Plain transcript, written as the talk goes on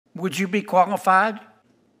Would you be qualified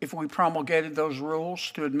if we promulgated those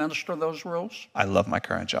rules to administer those rules? I love my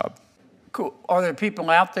current job. Cool. Are there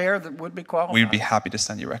people out there that would be qualified? We would be happy to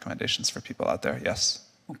send you recommendations for people out there, yes.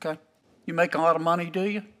 Okay. You make a lot of money, do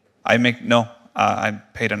you? No. I'm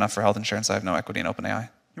paid enough for health insurance. I have no equity in OpenAI.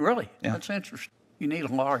 Really? Yeah. That's interesting. You need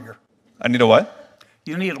a lawyer. I need a what?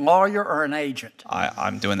 You need a lawyer or an agent.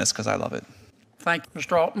 I'm doing this because I love it. Thank you,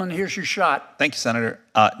 Mr. Altman. Here's your shot. Thank you, Senator.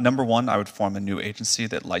 Number one, I would form a new agency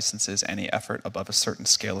that licenses any effort above a certain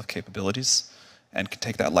scale of capabilities and can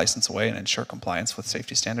take that license away and ensure compliance with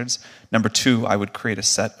safety standards. Number two, I would create a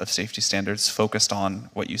set of safety standards focused on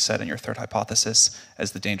what you said in your third hypothesis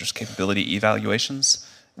as the dangerous capability evaluations.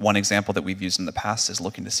 One example that we've used in the past is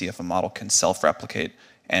looking to see if a model can self-replicate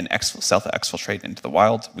and self-exfiltrate into the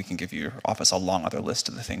wild. We can give your office a long other list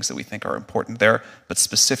of the things that we think are important there, but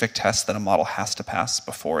specific tests that a model has to pass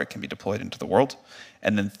before it can be deployed into the world.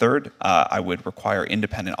 And then third, I would require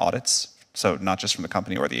independent audits, so not just from the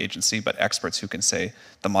company or the agency, but experts who can say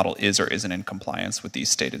the model is or isn't in compliance with these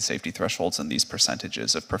stated safety thresholds and these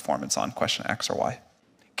percentages of performance on question X or Y.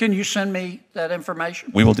 Can you send me that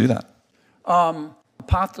information? We will do that.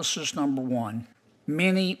 Hypothesis number one.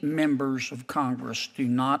 Many members of Congress do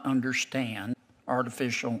not understand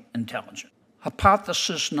artificial intelligence.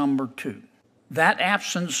 Hypothesis number two, that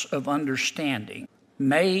absence of understanding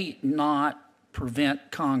may not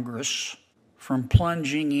prevent Congress from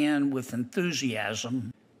plunging in with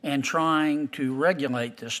enthusiasm and trying to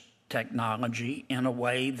regulate this technology in a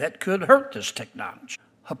way that could hurt this technology.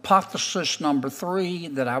 Hypothesis number three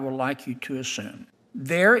that I would like you to assume,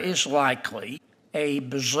 there is likely a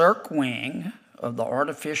berserk wing of the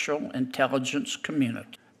artificial intelligence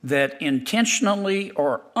community that intentionally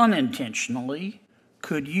or unintentionally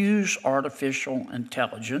could use artificial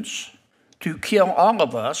intelligence to kill all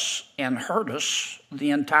of us and hurt us the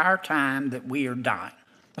entire time that we are dying.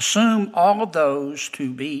 Assume all of those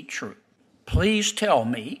to be true. Please tell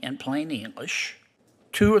me in plain English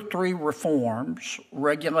 2 or 3 reforms,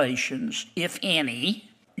 regulations, if any,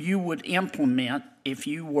 you would implement if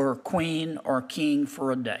you were queen or king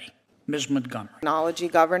for a day. Ms. Montgomery. Technology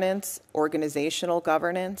governance, organizational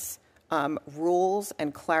governance, rules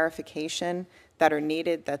and clarification that are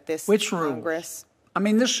needed that this Which Congress... rules? I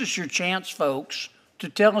mean, this is your chance, folks, to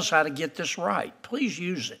tell us how to get this right. Please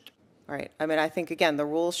use it. Right. I mean, I think, again, the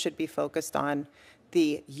rules should be focused on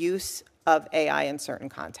the use of AI in certain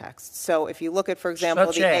contexts. So if you look at, for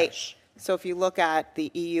example, so if you look at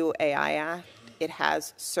the EU AI Act, it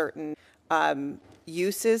has certain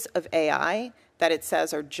uses of AI that it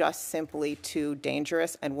says are just simply too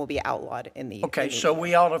dangerous and will be outlawed in the Okay, so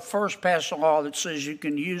we ought to first pass a law that says you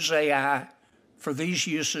can use AI for these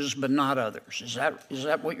uses but not others. Is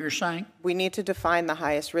that what you're saying? We need to define the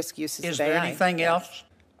highest risk uses of AI. Is there anything else?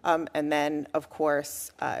 And then, of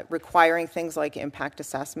course, requiring things like impact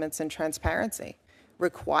assessments and transparency,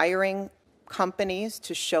 requiring companies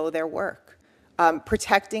to show their work,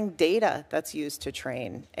 protecting data that's used to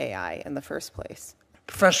train AI in the first place.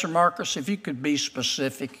 Professor Marcus, if you could be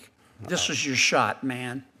specific, this is your shot,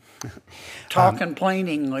 man. Talk in plain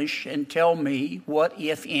English and tell me what,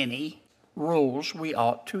 if any, rules we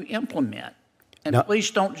ought to implement. And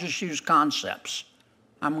please don't just use concepts.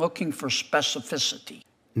 I'm looking for specificity.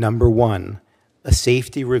 Number one, a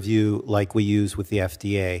safety review like we use with the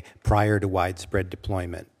FDA prior to widespread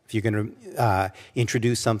deployment. If you're going to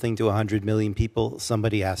introduce something to 100 million people,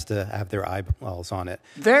 somebody has to have their eyeballs on it.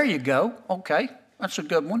 There you go. Okay. That's a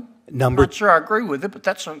good one. I'm not sure I agree with it, but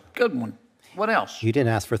that's a good one. What else? You didn't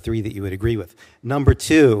ask for 3 that you would agree with. Number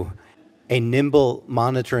two, a nimble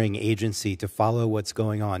monitoring agency to follow what's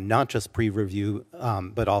going on, not just pre-review,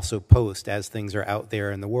 but also post as things are out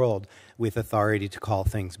there in the world with authority to call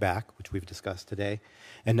things back, which we've discussed today.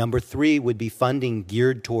 And number 3 would be funding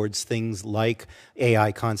geared towards things like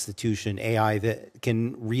AI constitution, AI that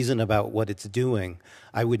can reason about what it's doing.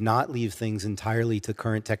 I would not leave things entirely to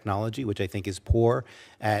current technology, which I think is poor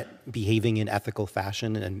at behaving in ethical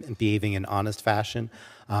fashion and behaving in honest fashion.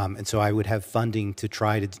 And so I would have funding to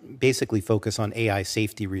try to basically focus on AI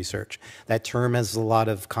safety research. That term has a lot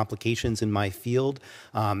of complications in my field.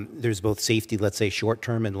 There's both safety, let's say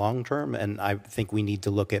short-term and long-term, and I think we need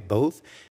to look at both.